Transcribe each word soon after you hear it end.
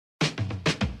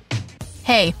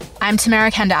Hey, I'm Tamara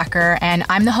Kandaker, and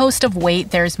I'm the host of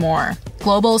Wait, There's More,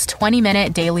 Global's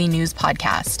 20-minute daily news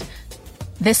podcast.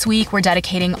 This week, we're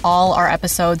dedicating all our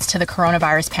episodes to the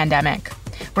coronavirus pandemic.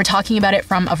 We're talking about it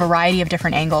from a variety of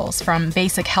different angles, from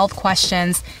basic health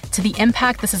questions to the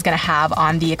impact this is going to have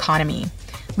on the economy.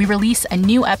 We release a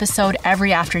new episode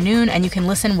every afternoon, and you can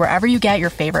listen wherever you get your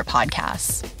favorite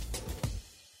podcasts.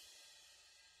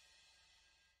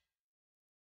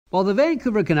 Well, the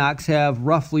Vancouver Canucks have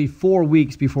roughly 4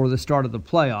 weeks before the start of the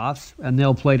playoffs, and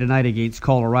they'll play tonight against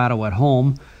Colorado at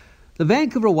home. The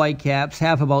Vancouver Whitecaps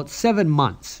have about 7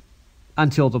 months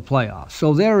until the playoffs,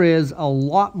 so there is a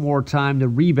lot more time to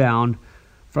rebound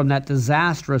from that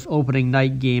disastrous opening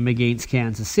night game against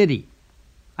Kansas City.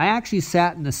 I actually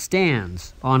sat in the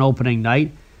stands on opening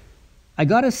night. I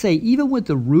gotta say, even with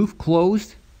the roof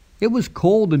closed, it was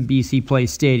cold in BC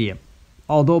Place Stadium,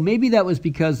 although maybe that was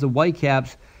because the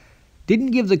Whitecaps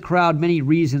didn't give the crowd many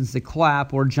reasons to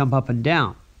clap or jump up and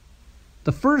down.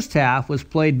 The first half was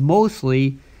played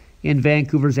mostly in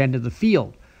Vancouver's end of the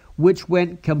field, which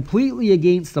went completely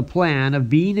against the plan of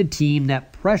being a team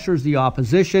that pressures the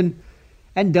opposition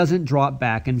and doesn't drop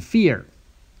back in fear.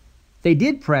 They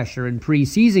did pressure in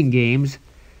preseason games,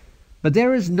 but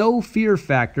there is no fear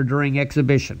factor during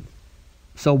exhibition.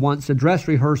 So once the dress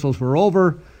rehearsals were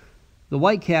over, the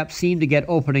Whitecaps seemed to get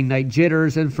opening night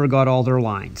jitters and forgot all their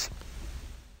lines.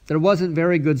 There wasn't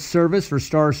very good service for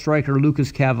star striker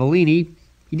Lucas Cavallini.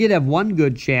 He did have one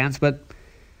good chance, but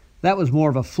that was more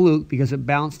of a fluke because it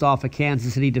bounced off a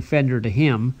Kansas City defender to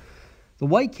him. The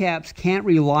Whitecaps can't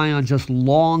rely on just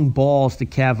long balls to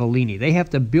Cavallini. They have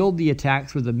to build the attack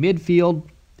through the midfield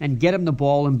and get him the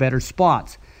ball in better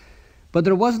spots. But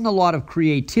there wasn't a lot of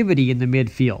creativity in the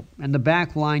midfield, and the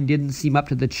back line didn't seem up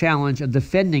to the challenge of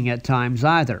defending at times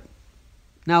either.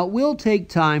 Now, it will take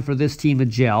time for this team to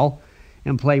gel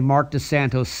and play Mark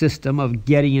DeSanto's system of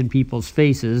getting in people's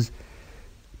faces,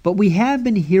 but we have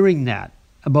been hearing that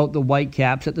about the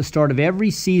Whitecaps at the start of every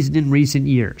season in recent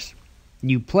years.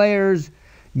 New players,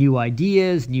 new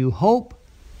ideas, new hope,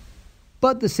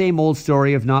 but the same old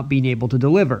story of not being able to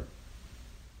deliver.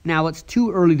 Now, it's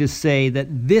too early to say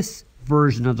that this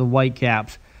version of the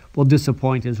Whitecaps will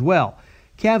disappoint as well.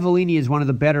 Cavallini is one of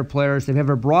the better players they've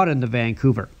ever brought into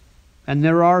Vancouver. And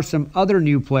there are some other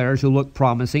new players who look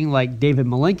promising, like David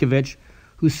Milinkovic,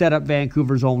 who set up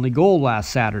Vancouver's only goal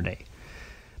last Saturday.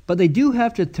 But they do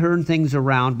have to turn things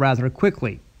around rather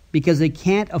quickly, because they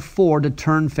can't afford to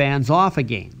turn fans off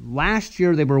again. Last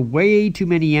year, there were way too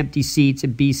many empty seats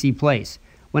at BC Place,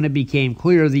 when it became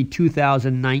clear the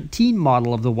 2019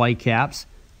 model of the Whitecaps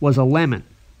was a lemon.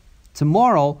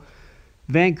 Tomorrow,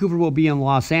 Vancouver will be in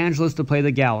Los Angeles to play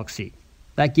the Galaxy.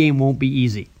 That game won't be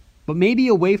easy. But maybe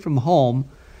away from home,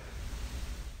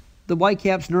 the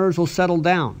Whitecaps' nerves will settle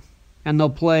down, and they'll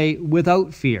play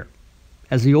without fear.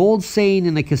 As the old saying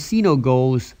in the casino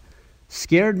goes,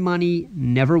 scared money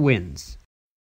never wins.